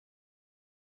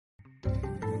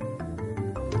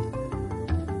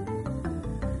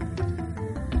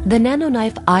The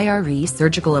NanoKnife IRE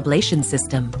surgical ablation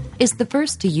system is the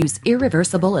first to use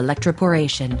irreversible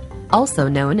electroporation, also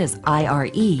known as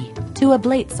IRE, to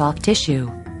ablate soft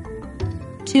tissue.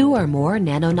 2 or more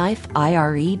NanoKnife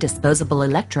IRE disposable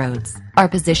electrodes are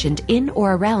positioned in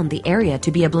or around the area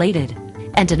to be ablated,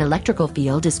 and an electrical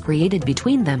field is created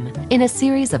between them in a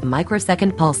series of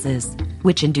microsecond pulses,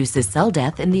 which induces cell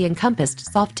death in the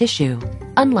encompassed soft tissue.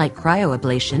 Unlike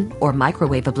cryoablation or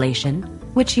microwave ablation,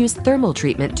 which use thermal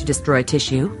treatment to destroy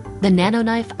tissue, the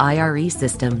NanoKnife IRE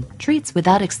system treats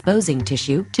without exposing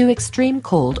tissue to extreme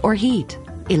cold or heat,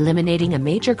 eliminating a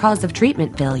major cause of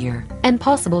treatment failure and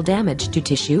possible damage to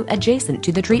tissue adjacent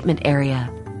to the treatment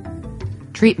area.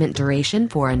 Treatment duration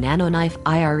for a NanoKnife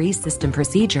IRE system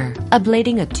procedure,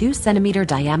 ablating a 2 cm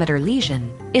diameter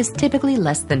lesion, is typically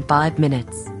less than 5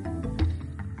 minutes.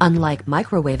 Unlike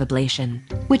microwave ablation,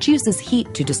 which uses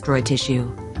heat to destroy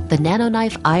tissue, the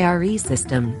NanoKnife IRE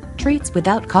system treats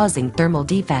without causing thermal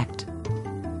defect.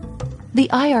 The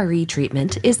IRE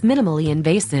treatment is minimally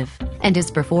invasive and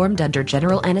is performed under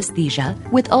general anesthesia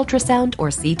with ultrasound or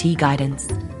CT guidance.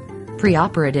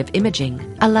 Preoperative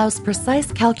imaging allows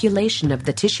precise calculation of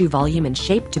the tissue volume and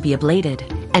shape to be ablated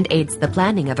and aids the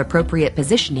planning of appropriate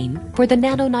positioning for the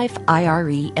NanoKnife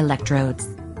IRE electrodes.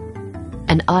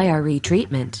 An IRE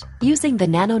treatment using the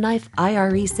NanoKnife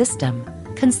IRE system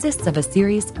consists of a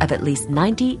series of at least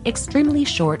 90 extremely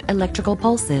short electrical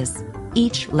pulses,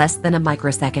 each less than a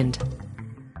microsecond.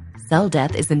 Cell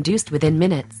death is induced within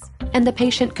minutes, and the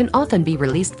patient can often be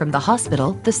released from the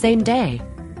hospital the same day.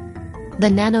 The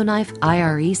NanoKnife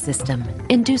IRE system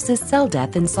induces cell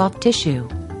death in soft tissue.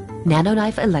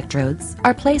 NanoKnife electrodes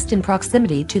are placed in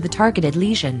proximity to the targeted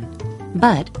lesion,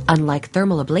 but, unlike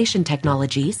thermal ablation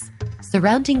technologies,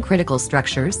 surrounding critical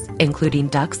structures, including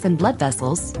ducts and blood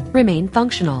vessels, remain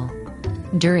functional.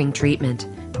 During treatment,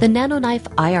 the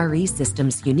NanoKnife IRE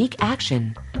system's unique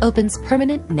action opens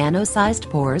permanent nano-sized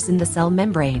pores in the cell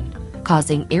membrane,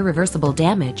 causing irreversible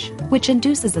damage, which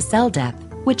induces a cell death,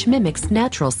 which mimics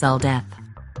natural cell death.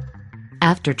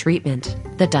 After treatment,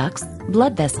 the ducts,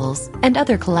 blood vessels, and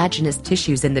other collagenous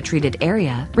tissues in the treated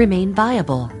area remain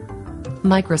viable.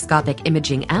 Microscopic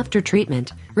imaging after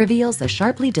treatment reveals a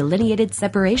sharply delineated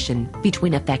separation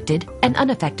between affected and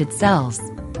unaffected cells.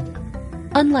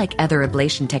 Unlike other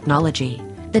ablation technology,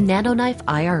 the NanoKnife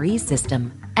IRE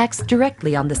system acts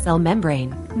directly on the cell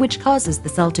membrane, which causes the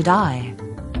cell to die.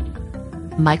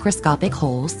 Microscopic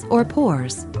holes or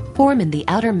pores form in the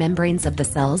outer membranes of the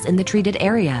cells in the treated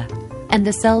area, and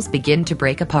the cells begin to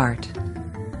break apart.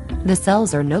 The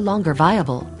cells are no longer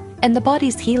viable, and the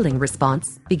body's healing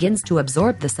response begins to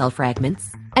absorb the cell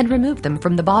fragments and remove them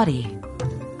from the body.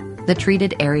 The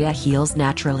treated area heals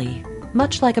naturally,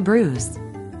 much like a bruise.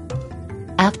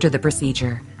 After the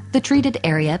procedure, the treated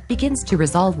area begins to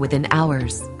resolve within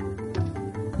hours.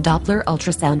 Doppler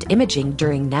ultrasound imaging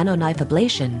during NanoKnife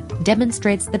ablation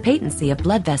demonstrates the patency of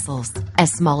blood vessels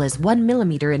as small as 1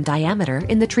 millimeter in diameter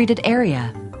in the treated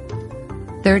area.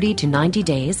 30 to 90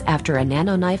 days after a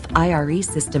NanoKnife IRE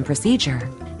system procedure,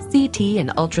 CT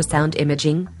and ultrasound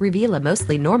imaging reveal a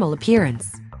mostly normal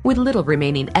appearance, with little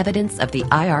remaining evidence of the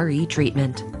IRE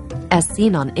treatment. As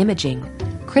seen on imaging,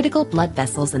 critical blood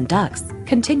vessels and ducts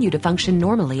continue to function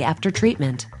normally after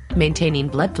treatment, maintaining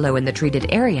blood flow in the treated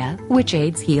area, which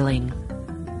aids healing.